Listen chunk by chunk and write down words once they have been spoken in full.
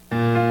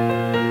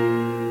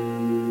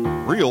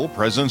Real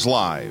Presence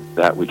Live.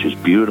 That which is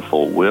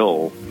beautiful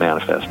will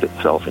manifest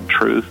itself in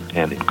truth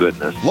and in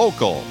goodness.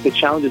 Local. The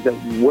challenges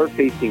that we're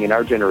facing in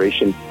our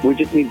generation, we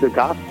just need the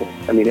gospel.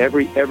 I mean,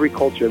 every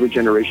culture, every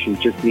generation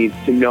just needs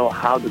to know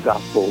how the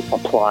gospel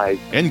applies.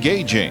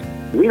 Engaging.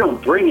 We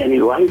don't bring any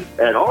life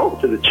at all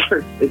to the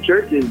church. The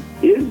church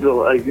is the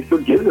life. It's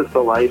what gives us the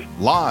life.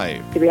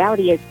 Live. The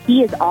reality is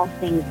He is all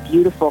things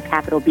beautiful,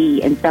 capital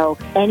B. And so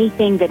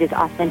anything that is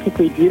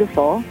authentically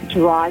beautiful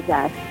draws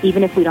us,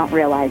 even if we don't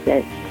realize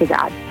it, to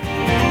God.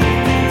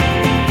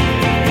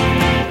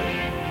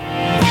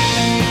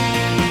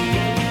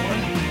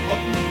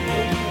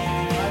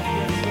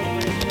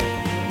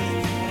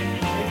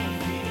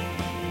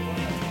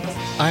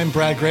 I'm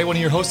Brad Gray, one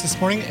of your hosts this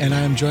morning, and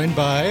I'm joined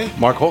by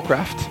Mark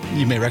Holcraft.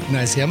 You may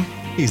recognize him.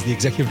 He's the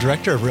executive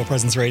director of Real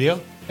Presence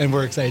Radio, and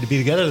we're excited to be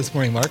together this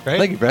morning, Mark, right?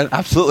 Thank you, Brad.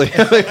 Absolutely.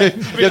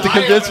 You have to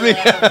convince me.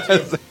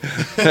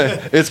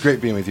 It's great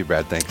being with you,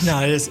 Brad. Thanks.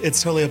 No,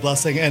 it's totally a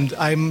blessing, and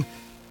I'm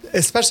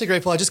especially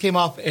grateful. I just came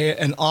off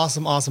an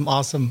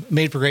awesome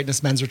Made for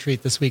Greatness men's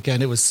retreat this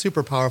weekend. It was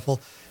super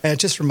powerful, and it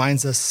just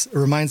reminds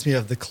me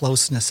of the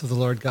closeness of the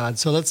Lord God.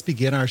 So let's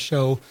begin our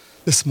show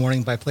this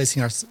morning by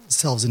placing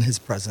ourselves in His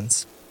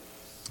presence.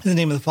 In the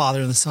name of the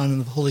Father, and the Son, and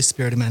of the Holy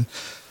Spirit, amen.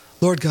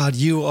 Lord God,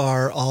 you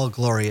are all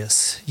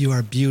glorious. You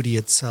are beauty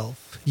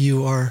itself.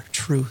 You are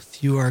truth.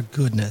 You are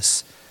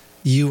goodness.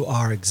 You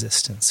are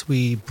existence.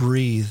 We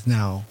breathe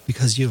now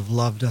because you have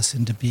loved us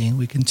into being.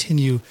 We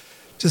continue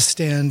to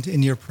stand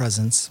in your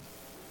presence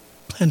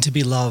and to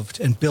be loved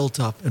and built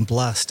up and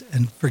blessed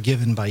and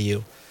forgiven by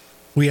you.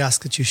 We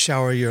ask that you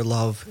shower your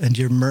love and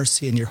your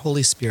mercy and your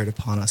Holy Spirit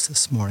upon us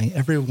this morning.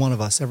 Every one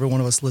of us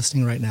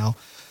listening right now,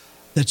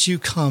 that you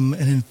come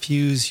and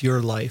infuse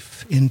your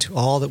life into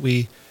all that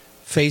we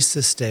face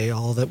this day,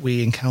 all that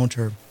we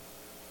encounter,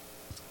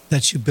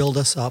 that you build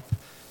us up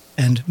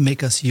and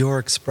make us your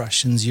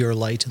expressions, your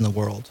light in the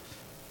world.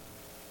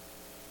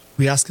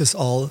 We ask this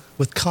all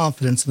with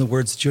confidence in the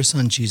words that your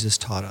Son Jesus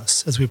taught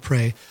us as we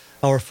pray,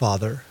 Our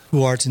Father,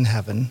 who art in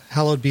heaven,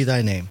 hallowed be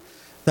thy name.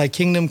 Thy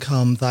kingdom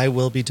come, thy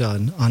will be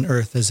done, on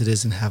earth as it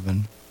is in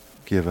heaven.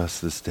 Give us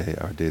this day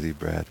our daily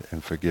bread,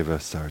 and forgive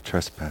us our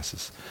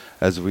trespasses,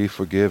 as we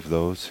forgive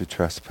those who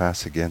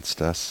trespass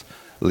against us.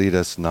 Lead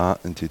us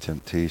not into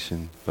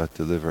temptation, but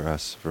deliver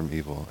us from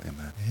evil.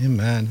 Amen.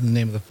 Amen. In the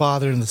name of the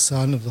Father, and the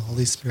Son, and of the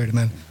Holy Spirit.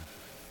 Amen.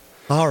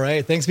 All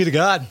right. Thanks be to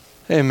God.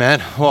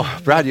 Amen. Well,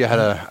 Brad, you had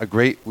a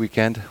great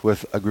weekend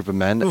with a group of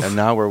men, and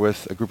now we're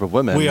with a group of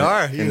women. We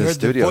are. In You the heard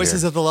studio the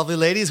voices here. of the lovely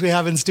ladies we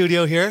have in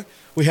studio here.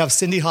 We have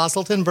Cindy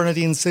Hosselton,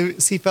 Bernadine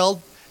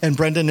Seefeld, and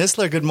Brenda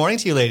Nisler. Good morning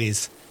to you,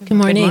 ladies. Good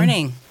morning. Good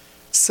morning.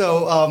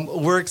 So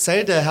we're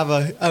excited to have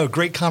a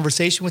great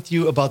conversation with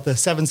you about the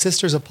Seven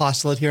Sisters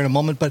Apostolate here in a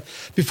moment. But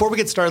before we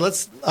get started,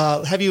 let's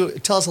have you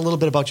tell us a little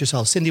bit about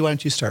yourself. Cindy, why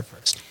don't you start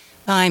first?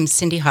 I'm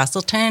Cindy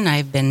Hosselton.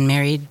 I've been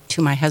married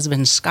to my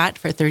husband, Scott,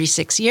 for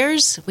 36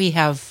 years. We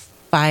have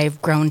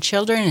 5 grown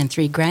children and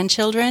 3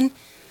 grandchildren.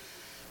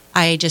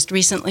 I just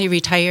recently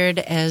retired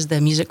as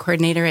the music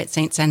coordinator at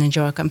St. San and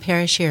Joachim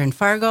Parish here in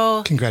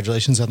Fargo.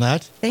 Congratulations on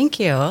that.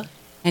 Thank you.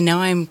 And now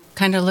I'm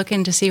kind of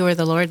looking to see where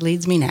the Lord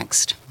leads me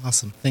next.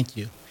 Awesome. Thank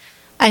you.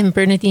 I'm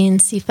Bernadine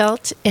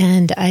Seefeld,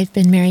 and I've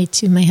been married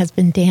to my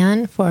husband,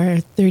 Dan, for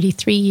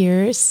 33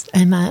 years.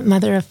 I'm a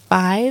mother of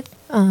 5,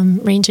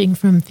 ranging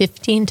from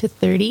 15 to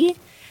 30,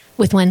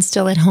 with one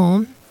still at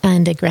home,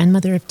 and a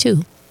grandmother of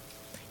 2.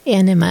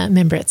 And I'm a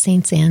member at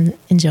St. San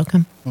and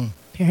Joachim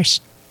Parish.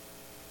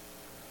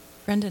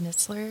 Brenda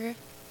Nisler,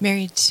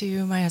 married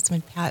to my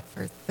husband, Pat,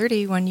 for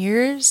 31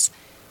 years.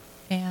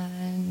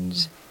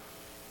 And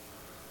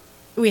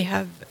we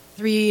have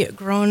 3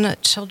 grown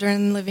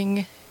children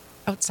living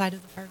outside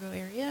of the Fargo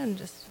area and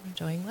just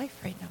enjoying life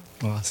right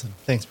now. Awesome.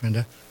 Thanks,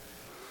 Brenda.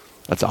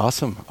 That's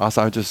awesome. I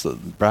was just,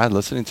 Brad,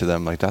 listening to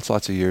them, like that's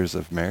lots of years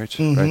of marriage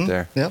right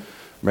there. Yep.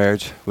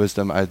 Marriage,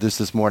 wisdom.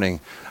 This morning,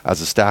 as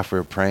a staff, we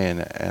were praying,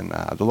 and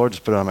the Lord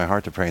just put it on my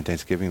heart to pray in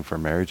Thanksgiving for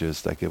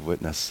marriages that give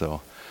witness.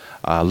 So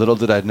little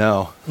did I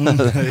know,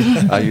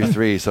 you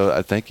 3.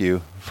 So thank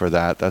you for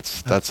that.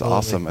 That's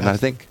awesome. And I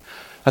think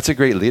that's a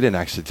great lead-in,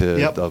 actually, to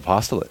the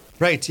apostolate.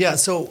 Right, yeah.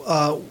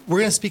 So we're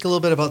going to speak a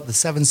little bit about the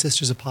Seven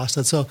Sisters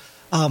Apostolate. So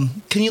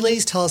can you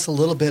ladies tell us a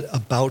little bit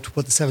about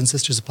what the Seven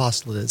Sisters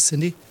Apostolate is?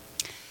 Cindy?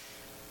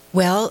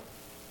 Well,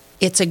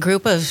 it's a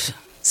group of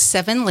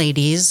 7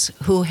 ladies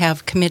who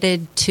have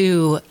committed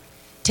to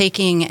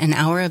taking an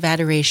hour of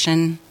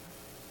adoration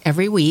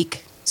every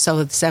week.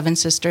 So the 7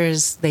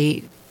 sisters,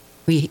 we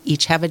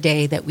each have a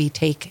day that we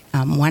take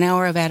 1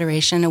 hour of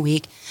adoration a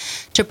week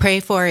to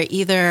pray for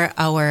either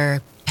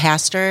our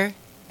pastor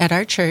at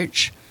our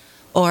church,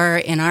 or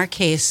in our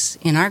case,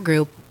 in our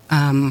group,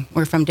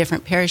 we're from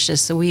different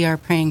parishes, so we are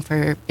praying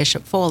for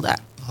Bishop Folda.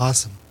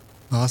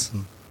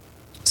 Awesome.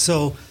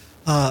 So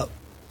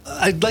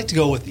I'd like to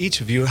go with each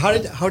of you. How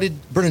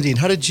did Bernadine,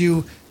 how did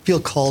you feel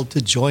called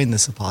to join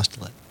this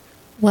apostolate?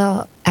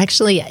 Well,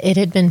 actually, it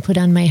had been put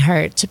on my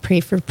heart to pray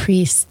for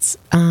priests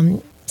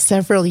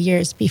several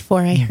years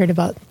before I heard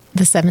about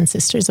the Seven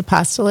Sisters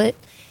Apostolate.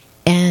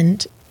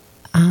 And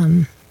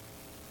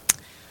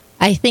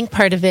I think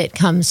part of it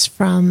comes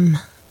from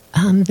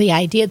the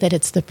idea that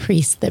it's the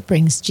priest that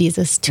brings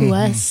Jesus to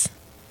us.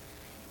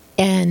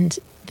 And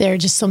there are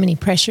just so many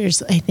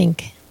pressures, I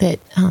think, that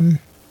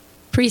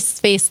priests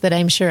face that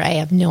I'm sure I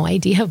have no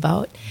idea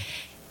about.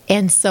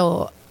 And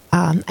so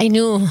I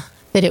knew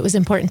that it was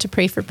important to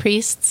pray for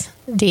priests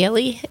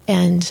daily.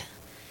 And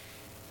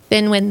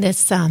then when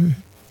this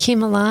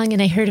came along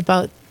and I heard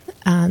about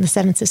the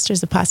Seven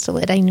Sisters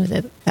Apostolate, I knew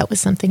that that was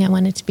something I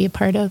wanted to be a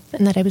part of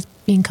and that I was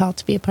being called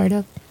to be a part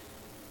of.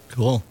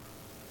 Cool.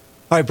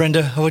 All right,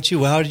 Brenda, how about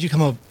you? How did you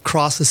come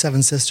across the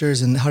Seven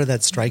Sisters, and how did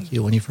that strike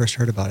you when you first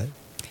heard about it?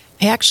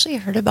 I actually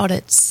heard about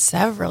it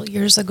several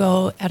years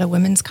ago at a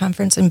women's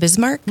conference in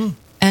Bismarck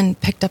and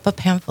picked up a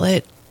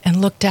pamphlet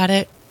and looked at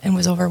it and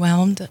was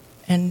overwhelmed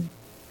and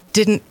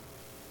didn't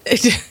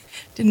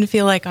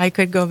feel like I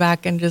could go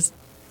back and just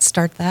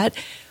start that.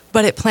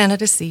 But it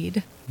planted a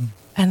seed.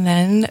 And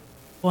then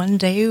one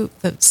day,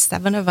 the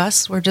 7 of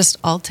us were just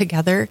all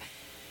together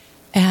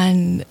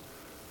and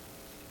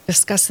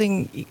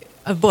discussing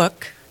a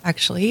book,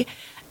 actually,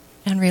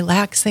 and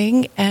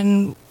relaxing.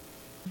 And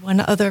one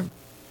other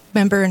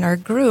member in our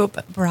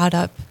group brought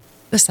up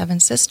the Seven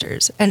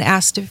Sisters and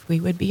asked if we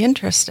would be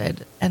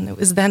interested. And it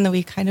was then that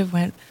we kind of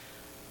went,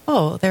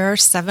 oh, there are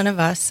 7 of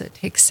us. It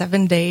takes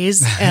 7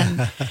 days.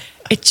 And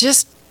it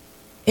just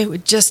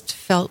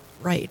felt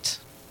right.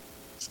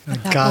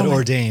 God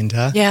ordained,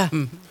 huh? Yeah.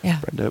 Yeah.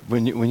 Brenda,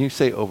 when you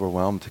say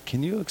overwhelmed,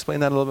 can you explain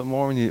that a little bit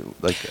more? When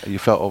you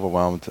felt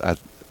overwhelmed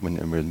when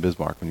you were in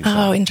Bismarck?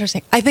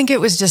 Interesting. I think it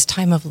was just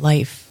time of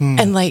life.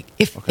 And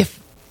if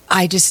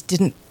I just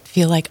didn't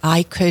feel like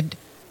I could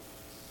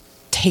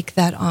take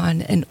that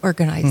on and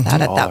organize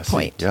that at that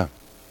point. Yeah.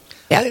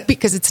 Yeah,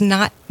 because it's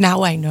not,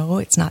 now I know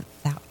it's not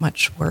that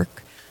much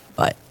work,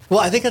 but. Well,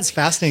 I think that's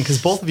fascinating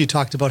because both of you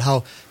talked about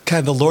how kind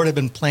of the Lord had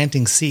been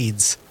planting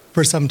seeds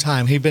for some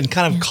time. He'd been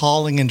kind of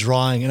calling and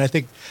drawing. And I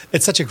think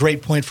it's such a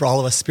great point for all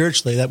of us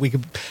spiritually that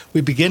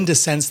we begin to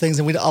sense things,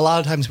 and a lot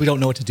of times we don't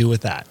know what to do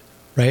with that,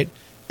 right?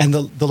 And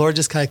the Lord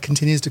just kind of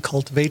continues to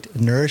cultivate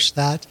and nourish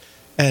that.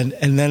 And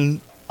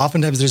then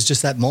oftentimes there's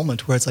just that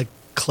moment where it's like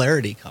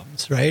clarity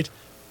comes, right?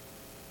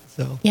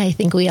 So yeah, I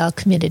think we all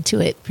committed to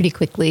it pretty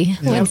quickly.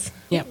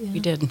 Yeah, we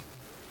did.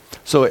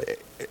 So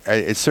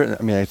it's certain.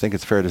 I mean, I think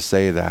it's fair to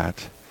say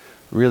that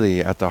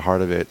really at the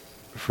heart of it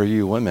for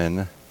you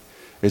women,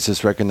 it's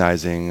just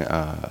recognizing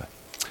a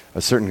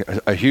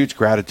huge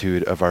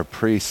gratitude of our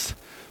priests,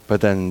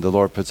 but then the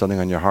Lord put something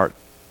on your heart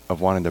of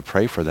wanting to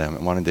pray for them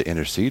and wanting to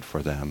intercede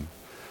for them.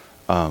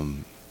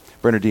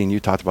 Bernadine, you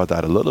talked about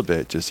that a little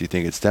bit. Just you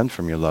think it stemmed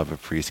from your love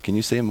of priests. Can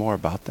you say more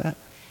about that?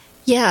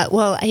 Yeah,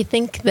 well, I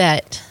think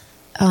that,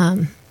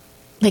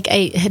 like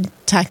I had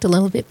talked a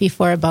little bit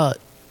before about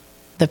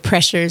the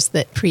pressures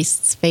that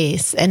priests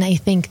face, and I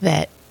think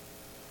that,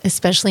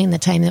 especially in the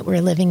time that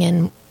we're living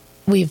in,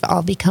 we've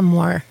all become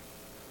more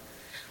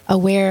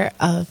aware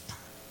of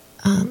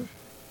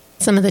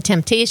some of the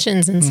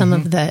temptations and some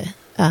of the,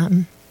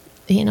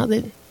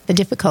 the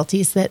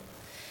difficulties that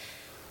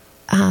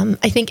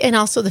I think, and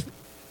also the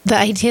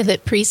idea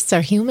that priests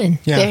are human.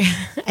 Yeah.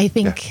 I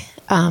think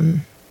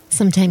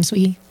sometimes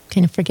we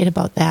kind of forget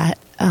about that,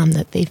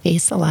 that they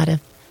face a lot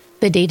of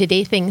the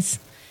day-to-day things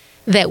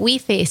that we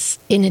face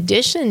in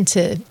addition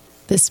to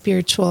the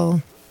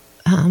spiritual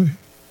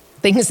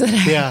things that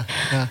are.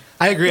 Yeah.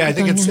 I agree. I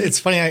think it's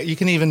funny. You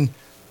can even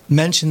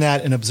mention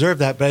that and observe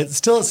that, but it's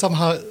still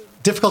somehow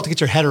difficult to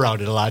get your head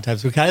around it a lot of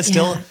times. We kind of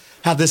still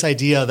have this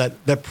idea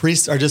that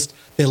priests are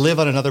they live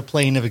on another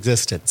plane of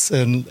existence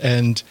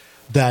and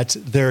that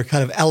they're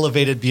kind of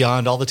elevated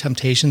beyond all the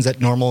temptations that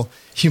normal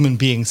human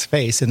beings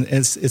face. And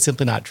it's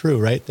simply not true,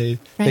 right? They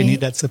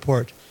need that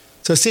support.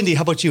 So Cindy,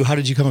 how about you? How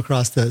did you come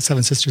across the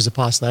Seven Sisters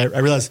Apostolate? I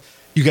realize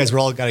you guys were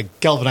all got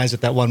galvanized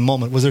at that one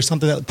moment. Was there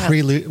something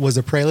that was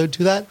a prelude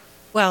to that?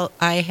 Well,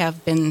 I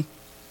have been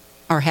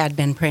or had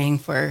been praying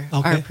for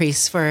our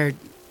priests for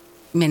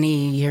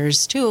many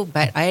years too,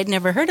 but I had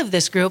never heard of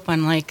this group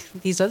unlike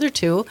these other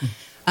two.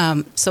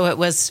 So it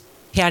was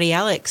Patty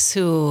Alex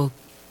who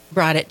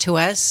brought it to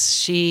us.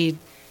 She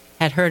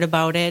had heard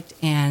about it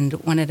and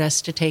wanted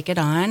us to take it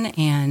on.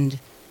 And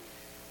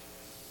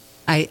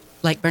I,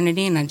 like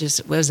Bernadine,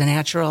 it was a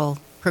natural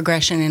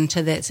progression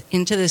into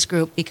this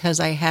group because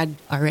I had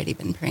already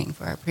been praying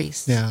for our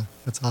priests. Yeah,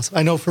 that's awesome.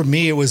 I know for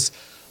me it was,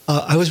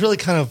 I was really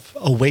kind of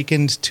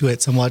awakened to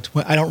it somewhat.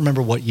 I don't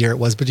remember what year it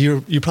was, but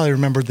you probably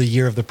remember the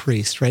year of the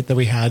priest, right? That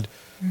we had,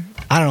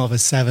 I don't know if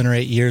it's 7 or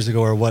 8 years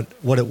ago or what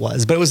it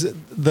was, but it was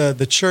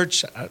the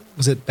church,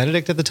 was it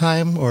Benedict at the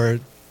time? Or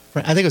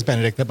I think it was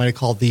Benedict that might have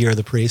called the year of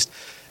the priest.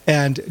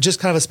 And just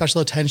kind of a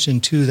special attention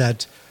to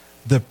that,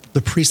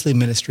 the priestly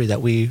ministry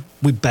that we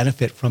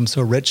benefit from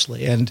so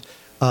richly. And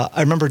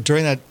I remember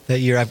during that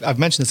year, I've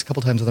mentioned this a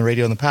couple times on the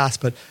radio in the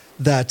past, but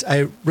that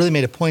I really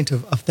made a point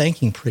of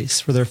thanking priests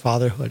for their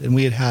fatherhood. And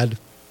we had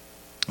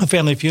a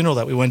family funeral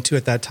that we went to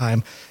at that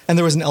time. And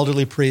there was an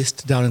elderly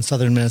priest down in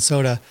southern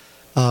Minnesota.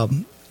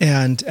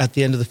 And at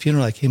the end of the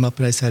funeral, I came up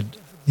and I said,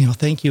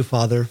 thank you,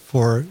 Father,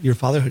 for your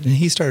fatherhood. And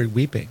he started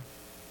weeping.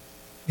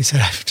 He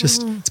said,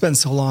 it's been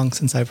so long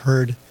since I've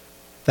heard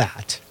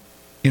that,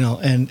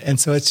 and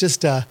so it's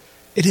just,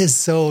 it is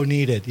so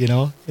needed,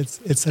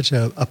 it's such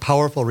a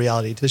powerful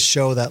reality to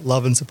show that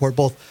love and support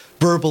both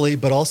verbally,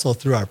 but also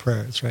through our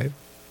prayers, right?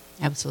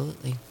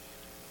 Absolutely.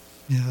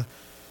 Yeah.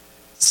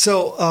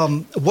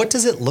 So, what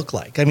does it look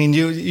like? I mean,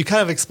 you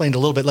kind of explained a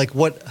little bit, like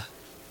what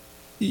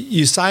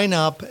you sign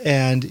up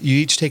and you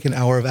each take an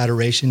hour of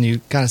adoration. You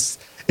kind of,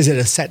 is it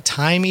a set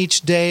time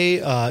each day?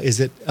 Is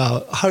it,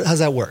 how does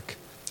that work?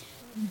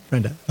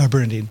 Brenda or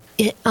Bernadine?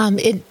 It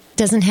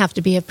doesn't have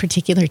to be a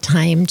particular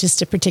time,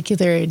 just a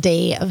particular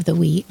day of the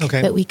week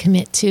that we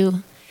commit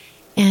to.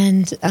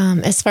 And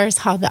as far as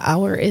how the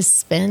hour is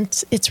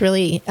spent, it's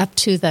really up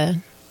to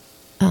the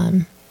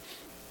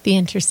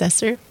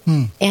intercessor.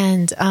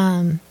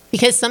 And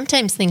because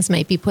sometimes things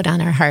might be put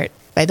on our heart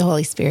by the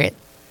Holy Spirit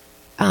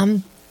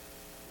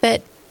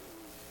that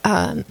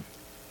are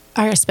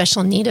a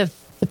special need of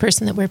the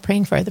person that we're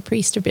praying for, the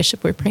priest or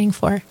bishop we're praying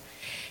for.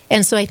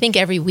 And so I think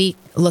every week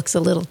looks a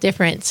little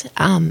different.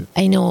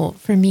 I know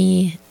for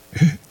me,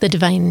 the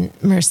Divine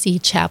Mercy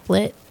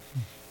Chaplet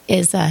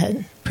is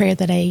a prayer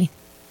that I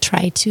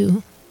try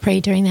to pray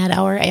during that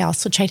hour. I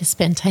also try to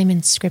spend time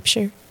in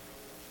Scripture.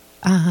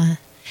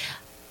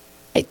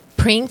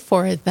 Praying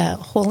for the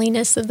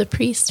holiness of the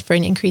priest, for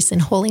an increase in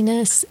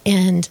holiness,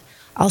 and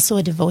also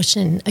a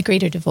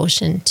greater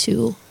devotion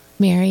to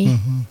Mary,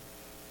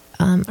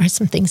 are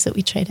some things that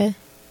we try to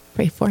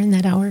pray for in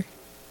that hour.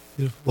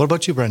 Beautiful. What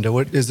about you, Brenda?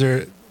 Is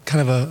there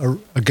kind of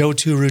a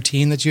go-to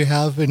routine that you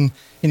have in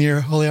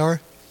your holy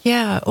hour?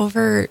 Yeah,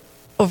 over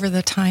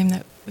the time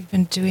that we've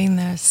been doing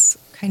this,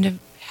 kind of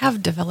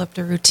have developed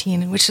a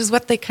routine, which is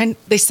what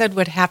they said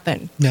would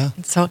happen. Yeah.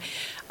 And so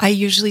I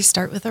usually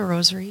start with a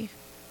rosary.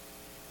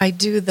 I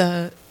do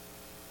the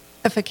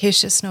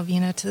efficacious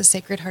novena to the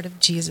Sacred Heart of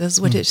Jesus,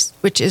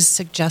 which is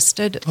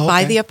suggested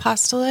by the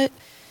apostolate.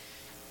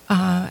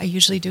 I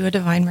usually do a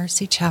Divine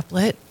Mercy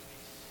Chaplet.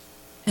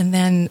 And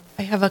then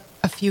I have a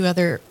few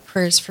other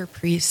prayers for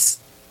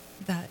priests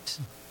that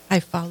I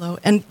follow.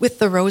 And with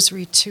the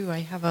rosary, too, I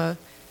have a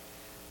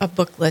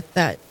booklet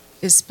that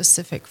is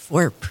specific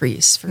for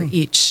priests for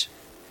each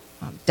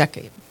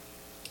decade.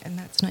 And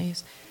that's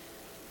nice.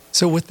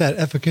 So with that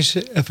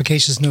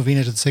efficacious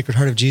novena to the Sacred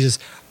Heart of Jesus,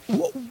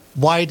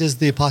 why does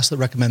the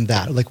apostolate recommend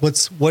that? Like,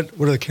 what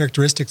are the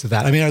characteristics of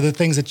that? I mean, are there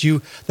things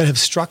that have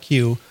struck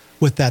you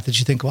with that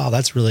you think, wow,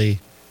 that's really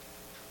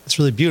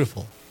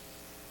beautiful?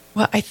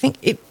 Well, I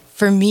think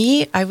for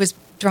me, I was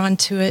drawn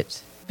to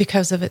it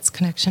because of its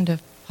connection to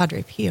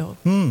Padre Pio,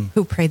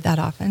 who prayed that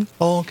often.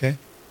 Oh, okay.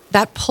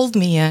 That pulled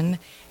me in.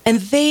 And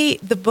the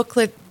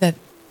booklet that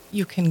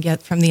you can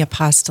get from the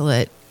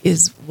apostolate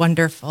is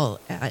wonderful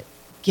at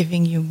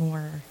giving you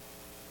more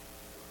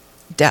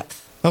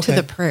depth to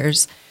the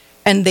prayers.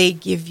 And they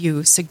give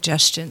you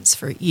suggestions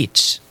for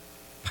each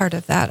part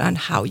of that on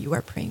how you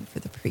are praying for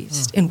the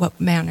priest, in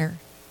what manner.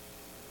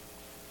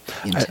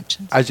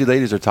 As you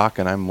ladies are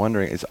talking, I'm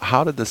wondering,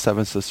 how did the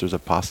Seven Sisters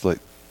Apostolate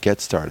get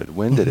started?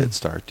 When did it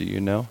start? Do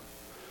you know?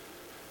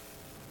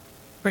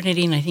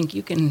 Bernadine, I think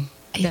you can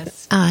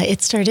guess.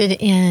 It started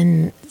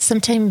in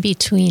sometime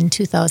between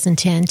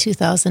 2010,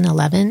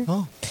 2011.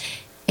 Oh.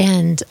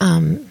 And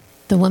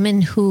the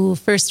woman who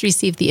first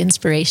received the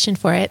inspiration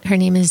for it, her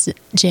name is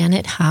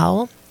Janet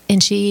Howe.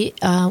 And she,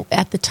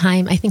 at the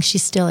time, I think she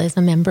still is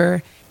a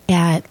member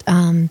at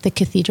the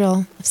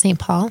Cathedral of St.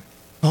 Paul.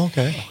 Oh,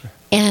 okay.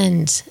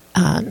 And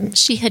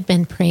she had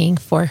been praying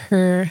for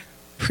her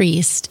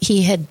priest.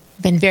 He had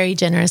been very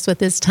generous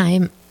with his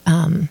time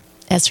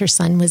as her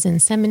son was in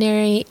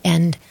seminary,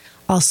 and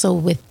also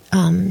with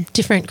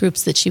different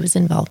groups that she was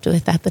involved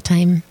with at the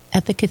time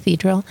at the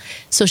cathedral.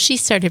 So she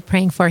started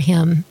praying for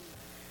him.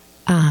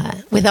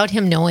 Without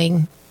him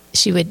knowing,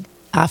 she would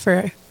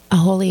offer a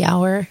holy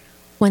hour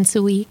once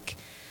a week.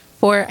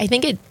 I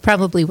think it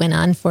probably went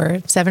on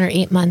for 7 or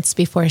 8 months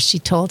before she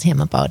told him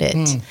about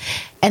it.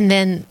 And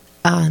then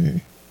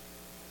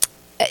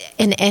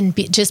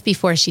just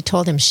before she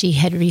told him, she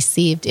had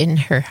received in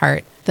her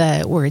heart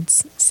the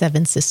words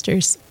Seven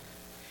Sisters.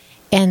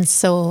 And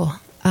so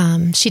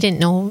she didn't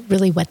know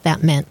really what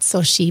that meant.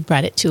 So she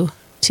brought it to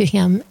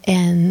him,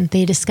 and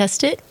they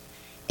discussed it.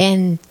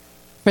 And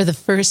for the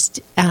first,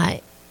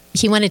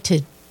 he wanted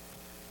to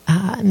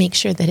make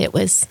sure that it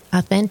was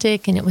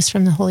authentic and it was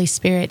from the Holy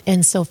Spirit.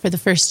 And so for the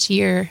first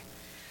year,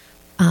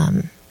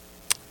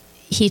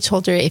 he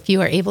told her, if you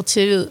are able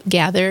to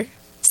gather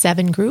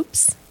 7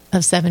 groups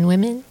of 7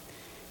 women,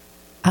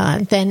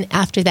 then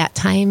after that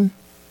time,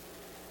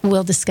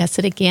 we'll discuss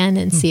it again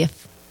and see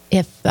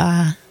if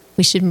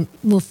we should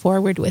move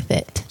forward with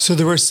it. So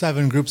there were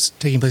 7 groups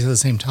taking place at the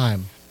same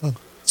time.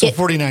 So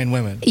 49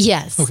 women.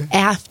 Yes. Okay.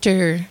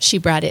 After she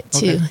brought it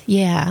to,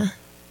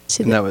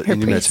 and her you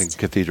priest. mentioned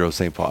Cathedral of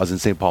St. Paul. I was in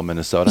St. Paul,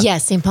 Minnesota.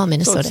 Yes, St. Paul,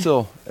 Minnesota.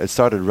 So it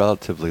started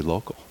relatively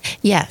local.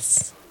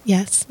 Yes,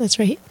 that's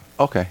right.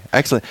 Okay,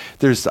 excellent.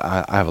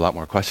 I have a lot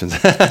more questions,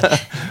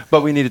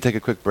 but we need to take a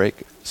quick break.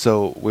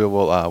 So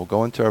we'll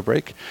go into our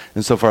break.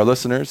 And so for our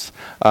listeners,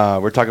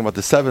 we're talking about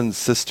the Seven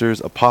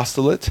Sisters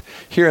Apostolate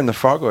here in the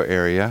Fargo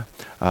area.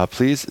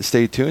 Please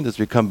stay tuned as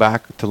we come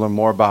back to learn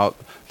more about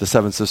the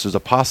Seven Sisters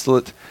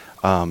Apostolate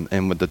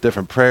and with the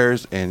different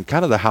prayers and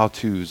kind of the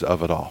how-tos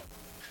of it all.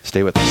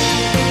 Stay with us.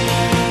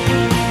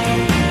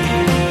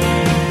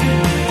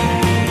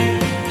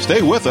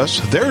 Stay with us.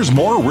 There's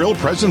more Real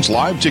Presence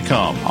Live to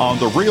come on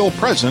the Real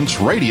Presence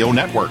Radio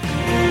Network.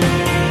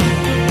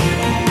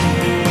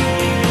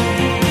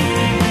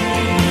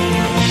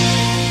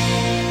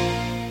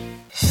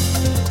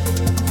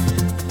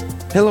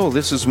 Hello,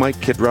 this is Mike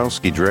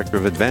Kidrowski, Director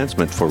of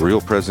Advancement for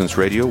Real Presence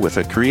Radio with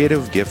a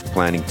creative gift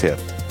planning tip.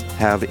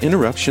 Have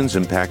interruptions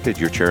impacted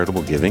your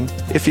charitable giving?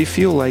 If you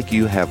feel like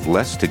you have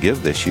less to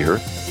give this year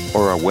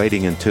or are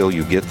waiting until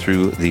you get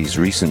through these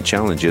recent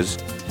challenges,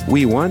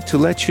 we want to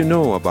let you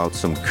know about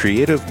some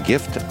creative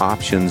gift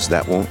options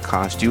that won't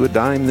cost you a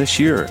dime this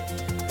year.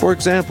 For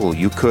example,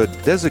 you could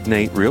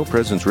designate Real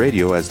Presence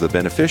Radio as the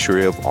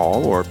beneficiary of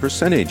all or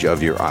percentage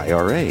of your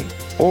IRA,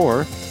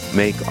 or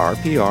make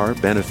RPR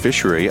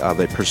beneficiary of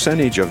a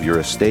percentage of your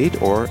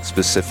estate or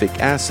specific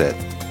asset.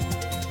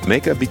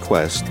 Make a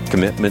bequest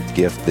commitment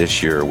gift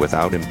this year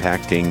without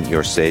impacting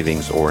your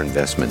savings or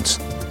investments.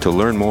 To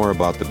learn more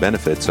about the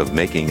benefits of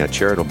making a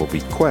charitable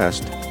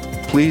bequest,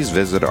 please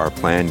visit our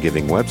plan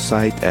giving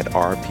website at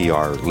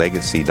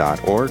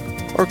rprlegacy.org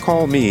or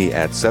call me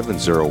at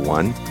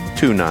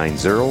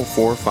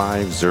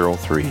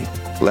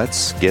 701-290-4503.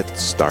 Let's get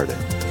started.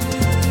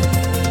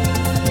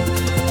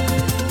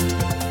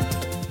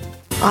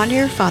 Honor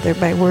your father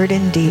by word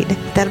and deed,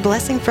 that a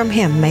blessing from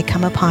him may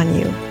come upon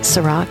you.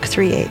 Sirach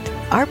 3:8.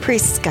 Our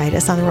priests guide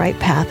us on the right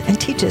path and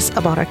teach us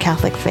about our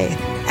Catholic faith.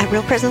 At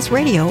Real Presence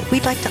Radio,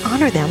 we'd like to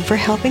honor them for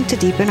helping to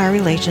deepen our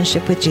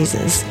relationship with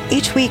Jesus.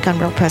 Each week on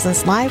Real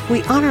Presence Live,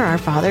 we honor our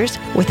fathers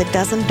with a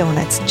dozen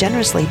donuts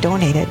generously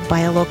donated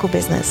by a local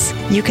business.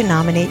 You can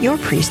nominate your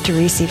priest to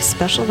receive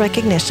special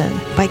recognition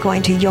by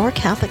going to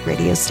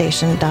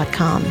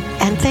yourcatholicradiostation.com.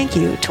 And thank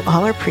you to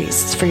all our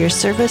priests for your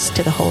service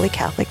to the Holy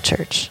Catholic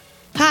Church.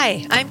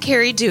 Hi, I'm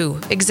Carrie Dew,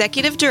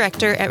 Executive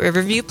Director at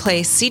Riverview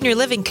Place Senior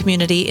Living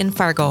Community in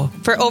Fargo.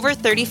 For over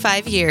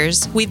 35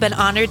 years, we've been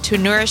honored to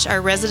nourish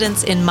our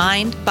residents in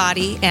mind,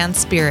 body, and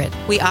spirit.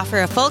 We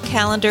offer a full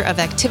calendar of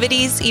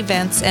activities,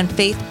 events, and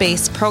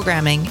faith-based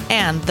programming,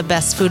 and the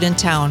best food in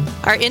town.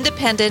 Our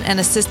independent and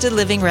assisted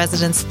living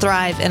residents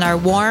thrive in our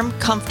warm,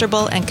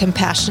 comfortable, and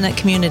compassionate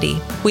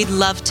community. We'd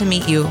love to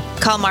meet you.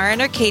 Call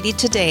Marin or Katie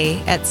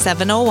today at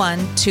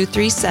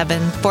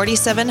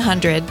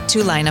 701-237-4700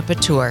 to line up a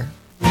tour.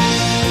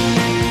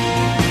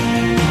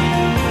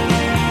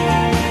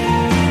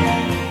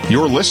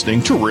 You're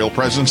listening to Real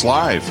Presence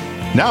Live.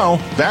 Now,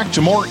 back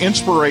to more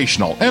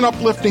inspirational and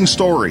uplifting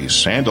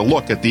stories and a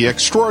look at the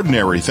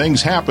extraordinary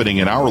things happening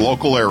in our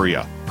local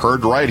area.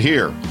 Heard right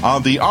here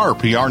on the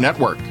RPR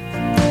Network.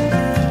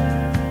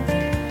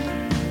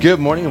 Good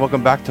morning and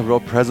welcome back to Real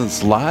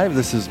Presence Live.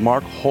 This is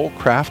Mark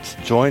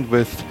Holcraft, joined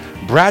with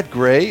Brad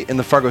Gray in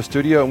the Fargo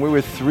studio, and we're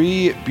with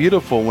three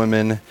beautiful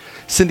women,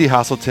 Cindy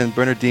Hasselton,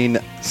 Bernardine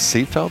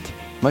Seefeld.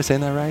 Am I saying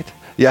that right?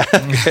 Yeah,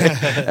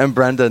 and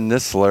Brenda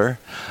Nisler,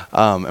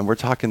 and we're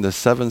talking the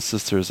Seven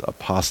Sisters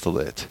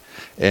Apostolate.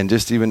 And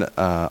just even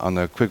on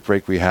the quick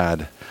break we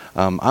had,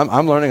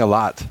 I'm learning a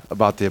lot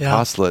about the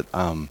apostolate.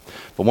 But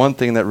one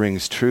thing that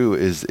rings true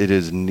is it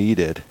is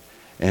needed,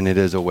 and it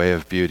is a way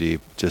of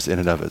beauty just in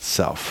and of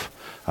itself,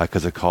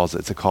 because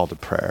it's a call to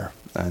prayer,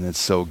 and it's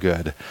so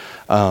good.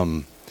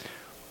 One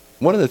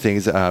of the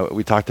things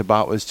we talked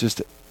about was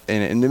just.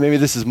 And maybe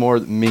this is more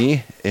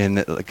me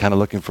in kind of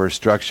looking for a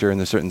structure in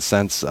a certain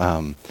sense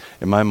in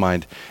my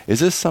mind. Is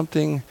this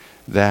something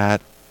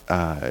that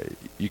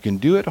you can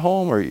do at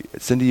home? Or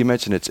Cindy, you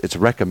mentioned it's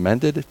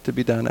recommended to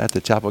be done at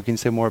the chapel. Can you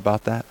say more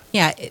about that?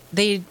 Yeah,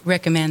 they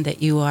recommend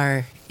that you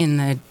are in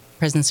the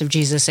presence of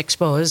Jesus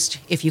exposed,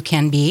 if you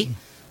can be.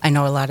 I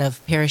know a lot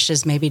of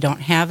parishes maybe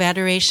don't have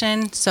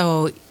adoration,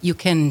 so you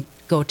can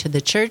go to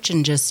the church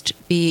and just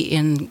be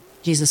in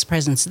Jesus'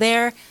 presence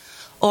there.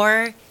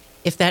 Or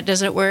if that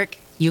doesn't work,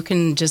 you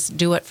can just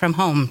do it from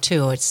home,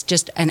 too. It's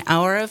just an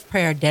hour of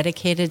prayer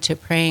dedicated to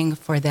praying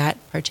for that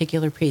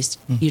particular priest.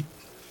 You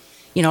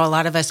know, a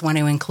lot of us want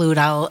to include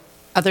all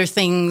other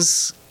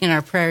things in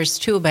our prayers,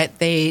 too, but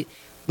they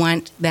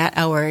want that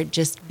hour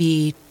just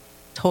be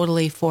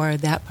totally for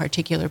that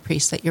particular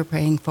priest that you're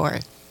praying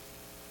for.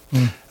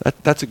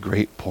 That's a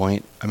great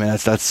point. I mean,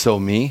 that's so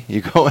me.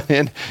 You go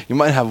in, you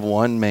might have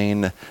one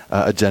main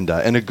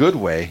agenda in a good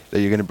way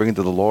that you're going to bring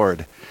to the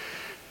Lord.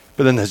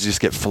 But then you just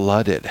get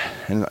flooded,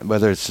 and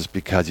whether it's just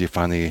because you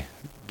finally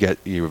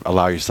you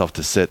allow yourself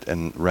to sit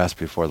and rest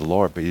before the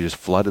Lord, but you're just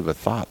flooded with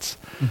thoughts.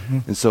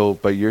 And so,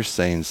 but you're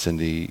saying,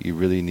 Cindy, you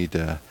really need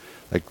to,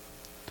 like,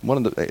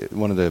 one of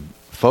the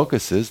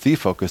focuses, the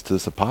focus to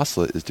this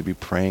apostolate is to be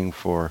praying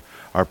for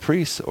our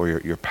priests or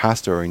your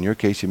pastor, or in your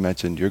case, you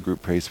mentioned your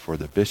group prays for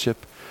the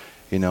bishop.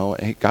 You know,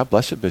 hey, God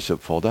bless you,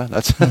 Bishop Folda.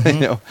 That's you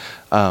know.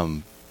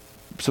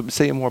 So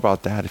say more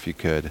about that if you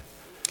could.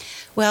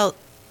 Well,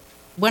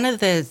 one of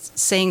the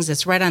sayings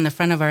that's right on the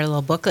front of our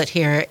little booklet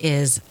here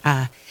is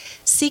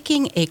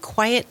seeking a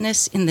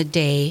quietness in the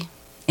day,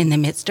 in the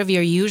midst of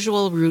your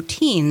usual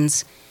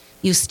routines,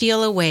 you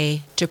steal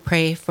away to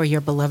pray for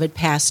your beloved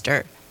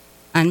pastor,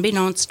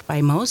 unbeknownst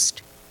by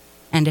most,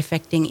 and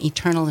affecting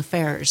eternal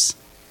affairs.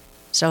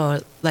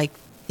 So, like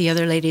the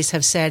other ladies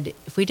have said,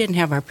 if we didn't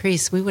have our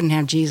priests, we wouldn't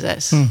have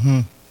Jesus.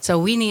 Mm-hmm. So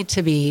we need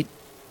to be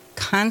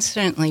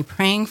constantly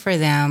praying for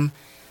them.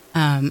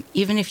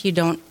 Even if you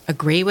don't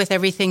agree with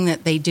everything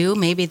that they do,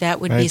 maybe that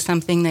would be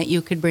something that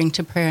you could bring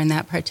to prayer in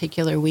that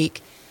particular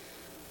week.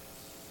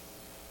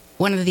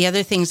 One of the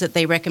other things that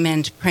they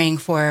recommend praying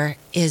for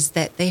is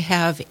that they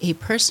have a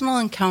personal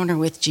encounter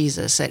with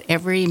Jesus at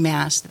every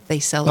Mass that they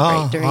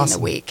celebrate during the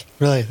week.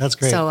 Really? That's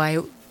great. So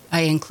I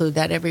include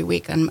that every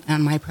week on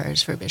my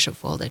prayers for Bishop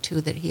Folda, too,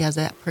 that he has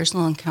that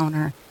personal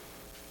encounter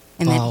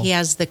and that he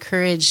has the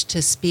courage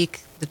to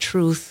speak the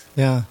truth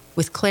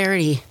with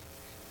clarity.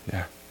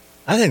 Yeah.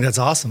 I think that's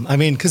awesome. I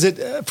mean, because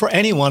for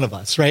any one of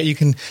us, right, you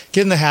can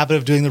get in the habit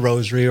of doing the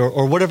rosary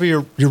or whatever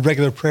your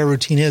regular prayer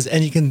routine is,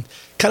 and you can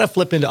kind of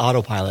flip into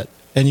autopilot,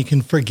 and you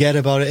can forget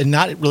about it and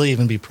not really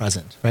even be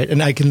present, right?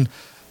 And I can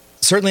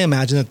certainly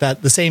imagine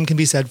that the same can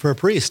be said for a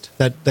priest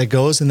that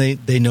goes and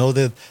they know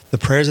the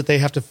prayers that they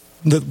have to,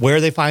 where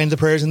they find the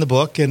prayers in the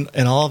book and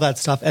all of that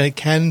stuff. And it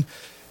can,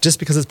 just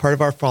because it's part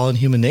of our fallen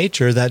human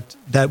nature,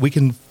 that we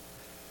can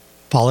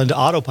fall into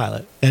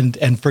autopilot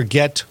and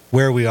forget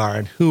where we are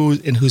and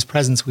in whose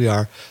presence we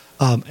are.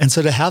 And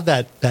so to have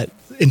that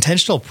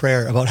intentional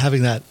prayer about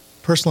having that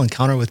personal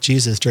encounter with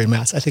Jesus during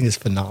Mass, I think is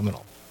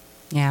phenomenal.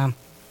 Yeah.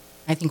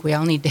 I think we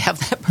all need to have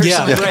that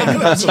personal encounter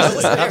with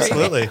Jesus.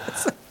 Absolutely.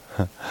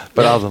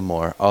 But all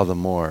the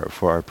more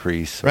for our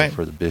priests, or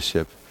for the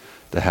bishop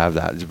to have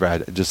that,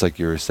 Brad, just like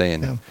you were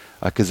saying,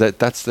 because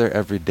that's their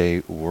everyday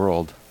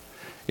world.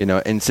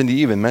 And Cindy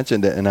even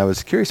mentioned it, and I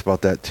was curious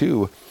about that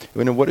too.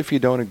 What if you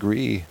don't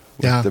agree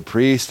with the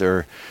priest,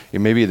 or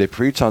maybe they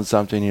preach on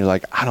something and you're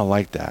like, I don't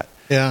like that.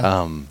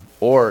 Yeah.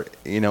 Or,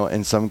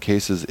 in some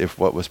cases, if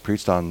what was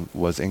preached on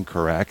was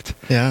incorrect,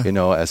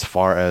 as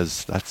far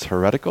as that's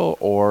heretical,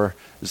 or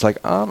it's like,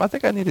 I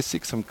think I need to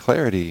seek some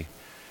clarity.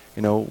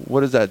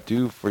 What does that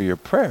do for your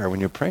prayer when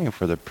you're praying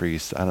for the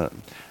priest? I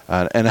don't.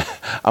 And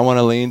I want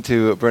to lean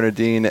to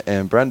Bernadine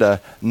and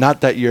Brenda.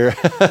 Not that you're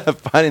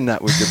finding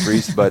that with your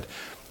priest, but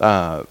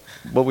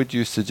what would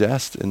you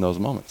suggest in those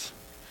moments?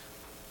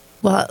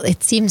 Well,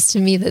 it seems to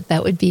me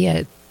that would be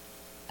a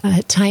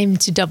time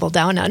to double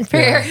down on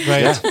prayer.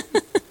 Yeah, right.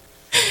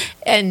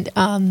 And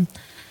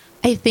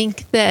I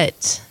think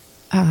that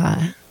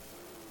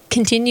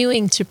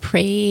continuing to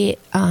pray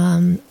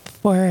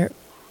for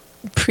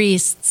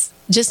priests,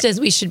 just as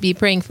we should be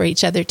praying for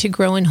each other to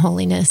grow in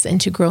holiness and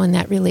to grow in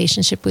that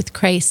relationship with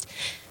Christ,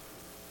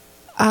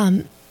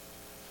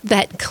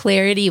 that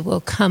clarity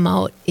will come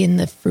out in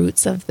the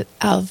fruits of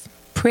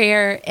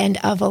prayer and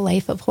of a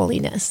life of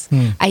holiness.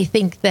 I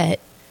think that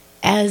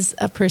as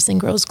a person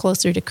grows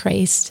closer to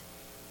Christ,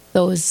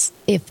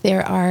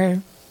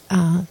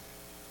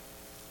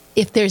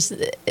 if there's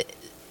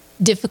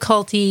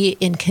difficulty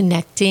in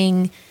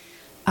connecting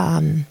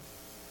in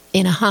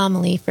a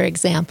homily, for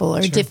example,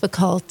 or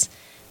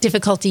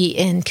difficulty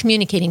in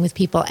communicating with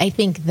people, I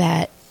think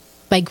that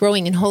by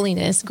growing in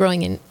holiness,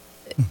 growing in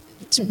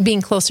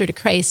being closer to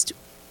Christ,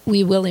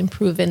 we will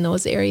improve in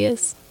those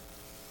areas.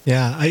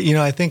 Yeah,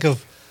 I think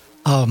of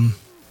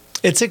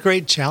it's a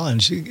great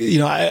challenge.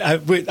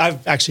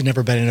 I've actually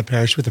never been in a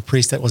parish with a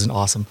priest that wasn't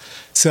awesome,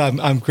 so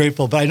I'm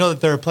grateful. But I know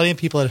that there are plenty of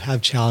people that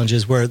have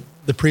challenges where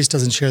the priest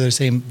doesn't share their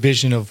same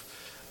vision of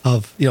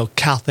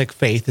Catholic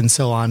faith and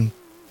so on.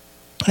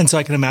 And so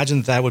I can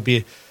imagine that would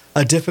be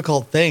a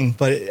difficult thing.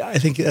 But I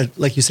think,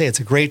 like you say,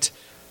 it's a great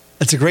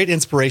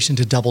inspiration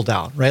to double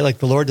down, right? Like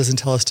the Lord doesn't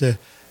tell us to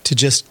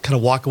just kind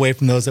of walk away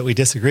from those that we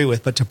disagree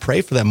with, but to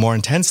pray for them more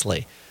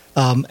intensely.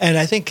 And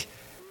I think,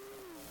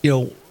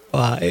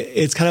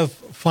 it's kind of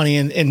funny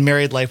in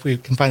married life, we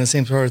can find the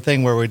same sort of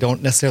thing where we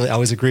don't necessarily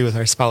always agree with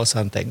our spouse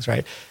on things,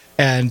 right?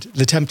 And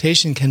the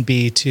temptation can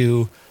be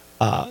to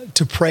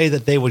pray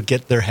that they would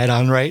get their head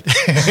on right.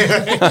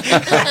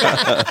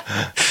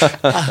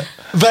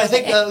 But I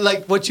think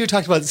like what you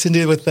talked about,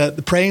 Cindy, with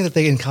the praying that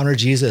they encounter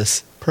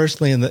Jesus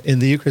personally in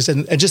the Eucharist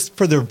and just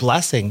for their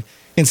blessing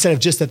instead of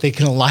just that they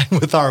can align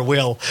with our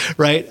will,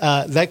 right?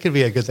 That could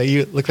be a good thing.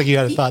 You look like you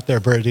had a thought there,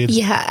 Bernadine.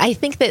 Yeah, I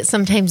think that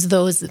sometimes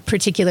those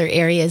particular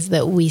areas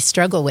that we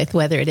struggle with,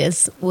 whether it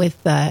is with,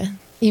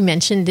 you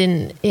mentioned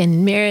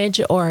in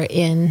marriage or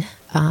in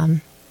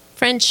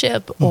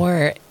friendship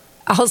or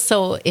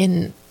also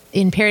in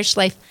parish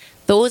life,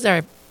 those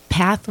are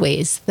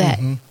pathways that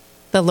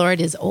the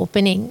Lord is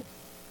opening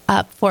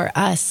up for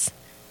us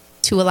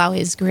to allow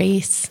His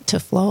grace to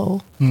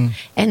flow.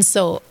 And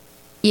so,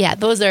 yeah,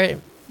 those are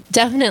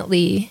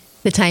definitely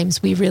the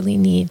times we really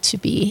need to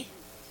be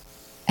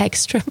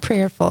extra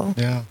prayerful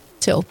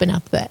to open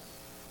up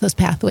those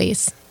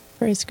pathways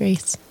for His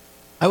grace.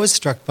 I was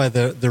struck by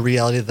the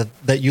reality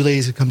that you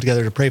ladies have come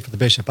together to pray for the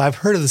bishop. I've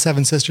heard of the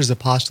Seven Sisters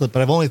Apostolate,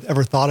 but I've only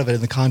ever thought of it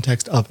in the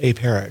context of a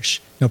parish,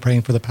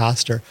 praying for the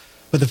pastor.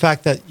 But the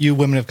fact that you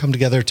women have come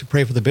together to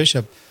pray for the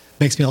bishop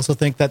makes me also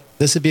think that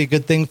this would be a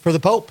good thing for the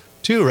Pope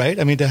too, right?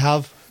 I mean, to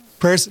have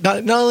prayers,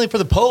 not only for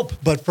the Pope,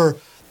 but for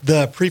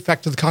the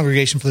prefect of the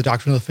Congregation for the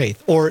Doctrine of the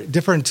Faith, or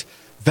different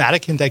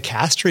Vatican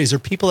dicasteries, or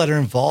people that are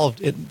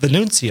involved in the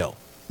nuncio,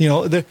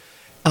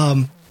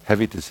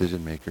 heavy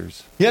decision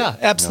makers. Yeah,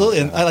 absolutely.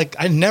 And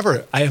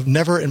I have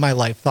never in my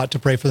life thought to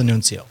pray for the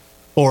nuncio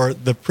or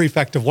the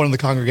prefect of one of the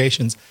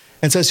congregations.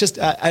 And so it's just,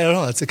 I don't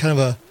know, it's a kind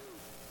of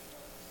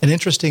an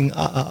interesting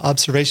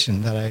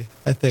observation that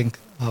I think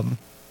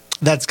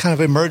that's kind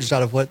of emerged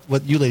out of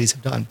what you ladies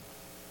have done.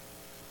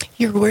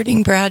 Your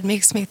wording, Brad,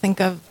 makes me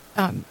think of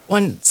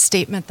one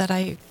statement that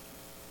I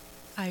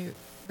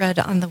read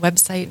on the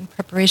website in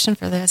preparation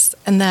for this,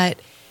 and that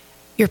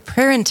your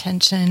prayer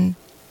intention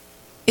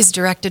is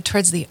directed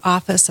towards the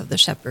office of the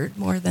shepherd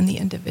more than the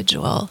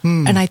individual.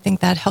 And I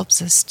think that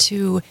helps us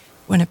to,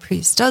 when a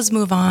priest does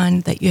move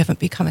on, that you haven't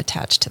become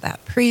attached to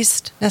that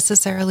priest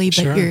necessarily,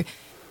 but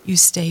you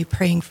stay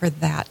praying for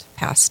that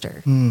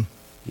pastor.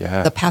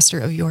 Yeah. The pastor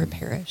of your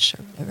parish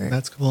or whatever.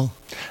 That's cool.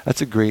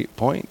 That's a great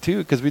point too,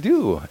 because we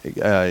do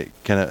kind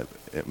of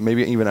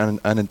maybe even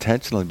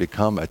unintentionally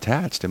become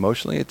attached,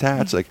 emotionally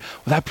attached. Like,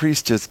 well, that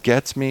priest just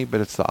gets me, but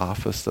it's the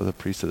office of the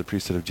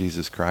priesthood of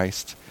Jesus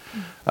Christ.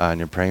 And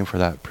you're praying for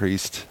that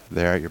priest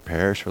there at your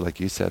parish, or like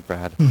you said,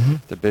 Brad,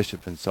 the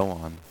bishop and so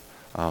on.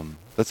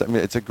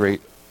 It's a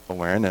great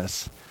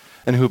awareness.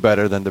 And who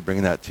better than to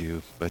bring that to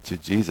you, but to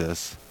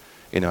Jesus,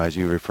 as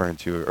you were referring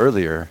to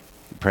earlier,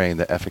 praying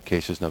the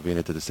efficacious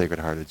novena to the Sacred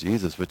Heart of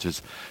Jesus,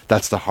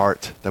 that's the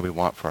heart that we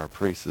want for our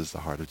priests, is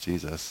the heart of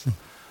Jesus.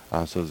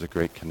 So there's a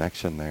great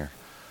connection there.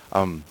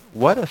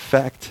 What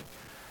effect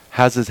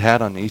has this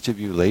had on each of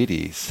you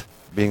ladies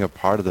being a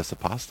part of this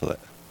apostolate?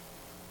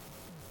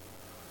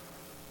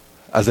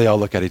 As they all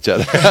look at each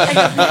other.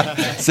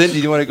 Cindy,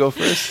 do you want to go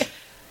first?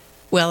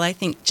 Well, I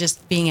think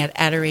just being at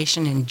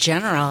adoration in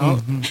general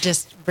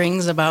just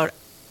brings about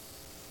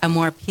a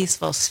more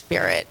peaceful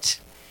spirit.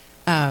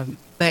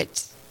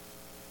 But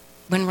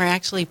when we're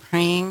actually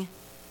praying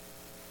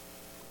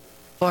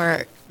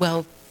for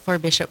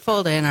Bishop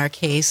Folda in our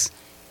case,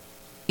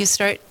 you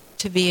start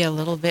to be a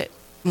little bit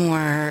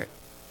more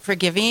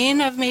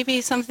forgiving of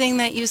maybe something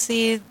that you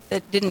see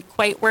that didn't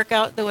quite work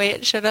out the way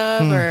it should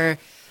have, or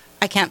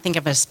I can't think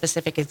of a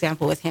specific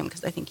example with him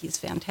because I think he's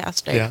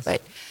fantastic. Yes.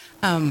 But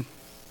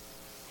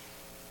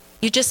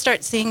you just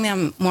start seeing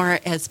them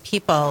more as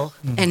people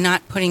and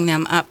not putting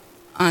them up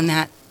on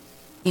that,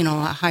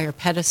 a higher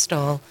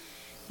pedestal,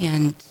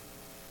 and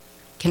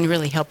can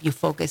really help you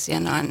focus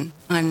in on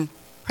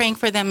praying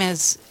for them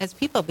as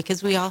people,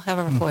 because we all have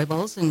our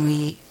foibles and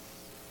we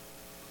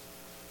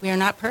are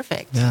not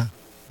perfect. Yeah.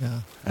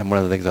 And one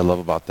of the things I love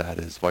about that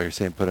is, while you're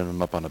saying putting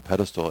them up on a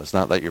pedestal, it's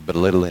not that you're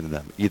belittling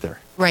them either.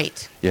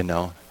 Right.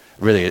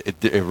 Really,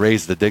 it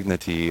raised the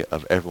dignity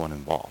of everyone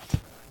involved.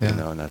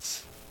 And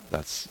that's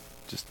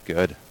just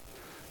good.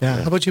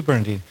 Yeah. How about you,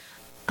 Bernadine?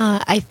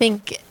 I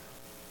think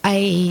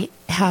I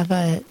have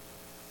a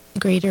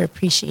greater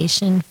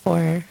appreciation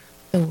for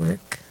the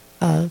work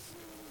of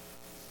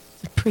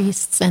the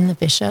priests and the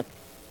bishop.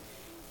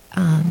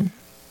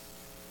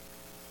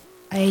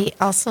 I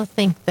also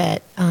think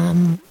that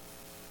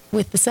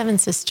with the Seven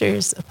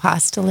Sisters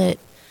Apostolate,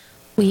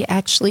 we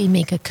actually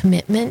make a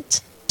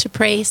commitment to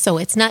pray. So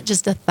it's not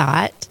just a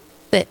thought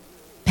that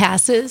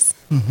passes,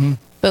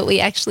 but we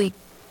actually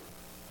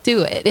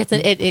do it.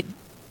 It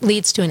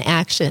leads to an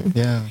action.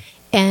 Yeah.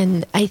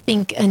 And I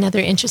think another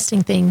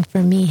interesting thing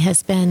for me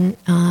has been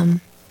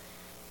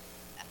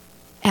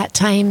at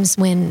times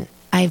when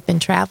I've been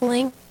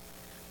traveling,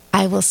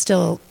 I will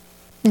still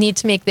need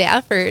to make the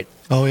effort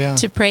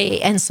to pray.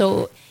 And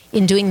so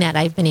in doing that,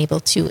 I've been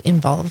able to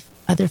involve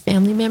other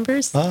family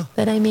members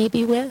that I may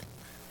be with.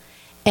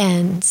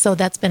 And so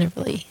that's been a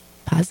really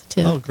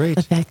positive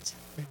effect.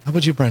 How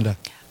about you, Brenda?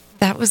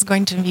 That was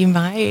going to be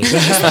my...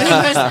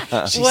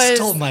 She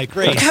stole my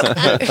grace.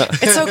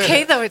 It's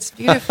okay, though. It's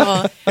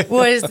beautiful.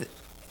 Was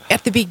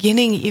at the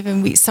beginning,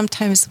 even we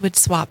sometimes would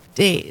swap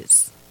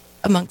days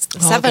amongst the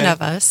seven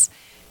of us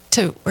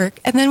to work.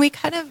 And then we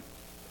kind of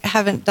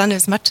haven't done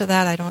as much of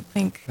that, I don't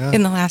think,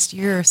 in the last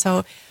year or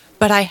so.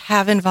 But I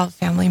have involved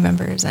family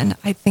members, and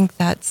I think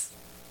that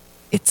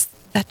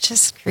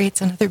just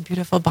creates another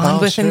beautiful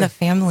bond within the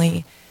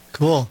family.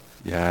 Cool.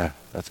 Yeah,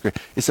 that's great.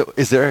 So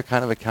is there a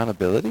kind of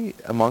accountability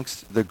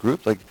amongst the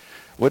group? Like,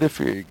 what if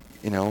you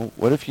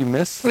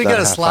miss We got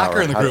a slacker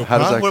hour? in the group. How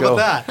does that what go?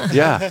 about that?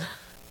 Yeah.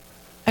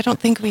 I don't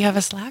think we have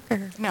a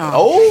slacker. No.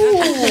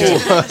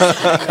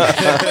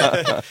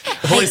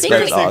 Holy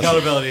Spirit's the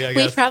accountability, I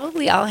guess. We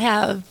probably all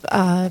have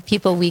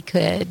people we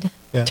could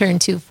turn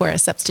to for a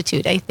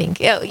substitute, I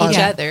think. Each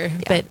other.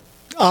 But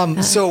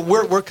so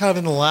we're kind of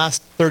in the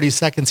last 30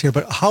 seconds here,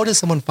 but how does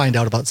someone find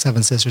out about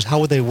Seven Sisters? How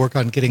would they work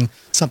on getting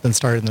something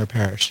started in their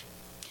parish?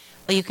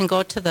 Well, you can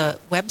go to the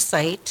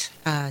website,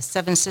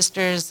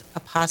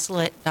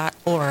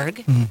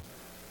 sevensistersapostolate.org,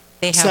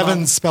 They have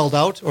 7 spelled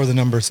out or the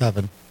number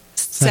 7?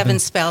 7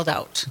 spelled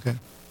out. Okay.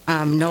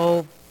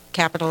 No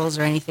capitals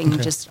or anything,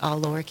 Okay. just all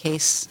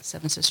lowercase,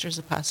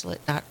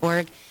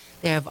 sevensistersapostolate.org.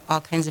 They have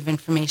all kinds of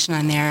information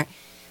on there.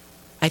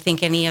 I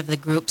think any of the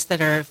groups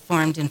that are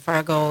formed in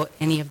Fargo,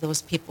 any of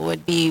those people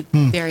would be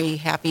very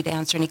happy to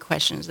answer any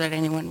questions that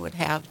anyone would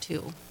have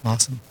too.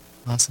 Awesome.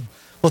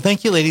 Well,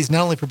 thank you, ladies,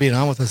 not only for being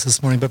on with us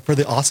this morning, but for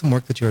the awesome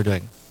work that you're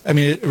doing. I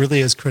mean, it really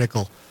is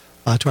critical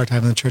to our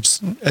time in the church.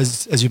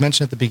 As you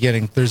mentioned at the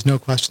beginning, there's no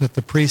question that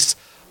the priests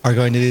are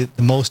going to be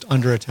the most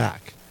under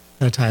attack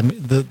at a time.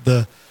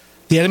 The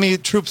enemy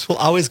troops will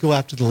always go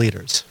after the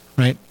leaders,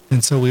 right?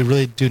 And so we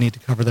really do need to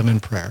cover them in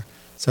prayer.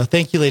 So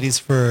thank you, ladies,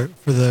 for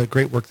the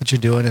great work that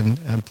you're doing,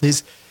 and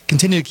please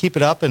continue to keep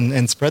it up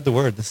and spread the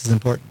word. This is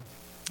important.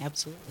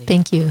 Absolutely.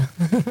 Thank you.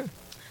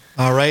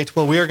 All right.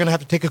 Well, we are going to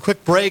have to take a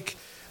quick break.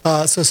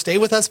 So stay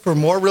with us for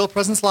more Real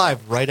Presence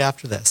Live right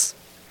after this.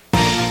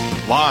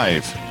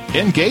 Live,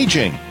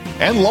 engaging,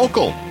 and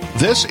local.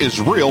 This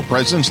is Real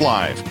Presence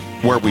Live,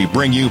 where we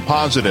bring you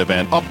positive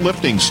and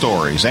uplifting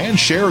stories and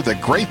share the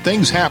great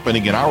things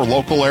happening in our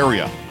local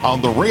area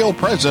on the Real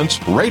Presence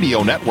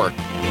Radio Network.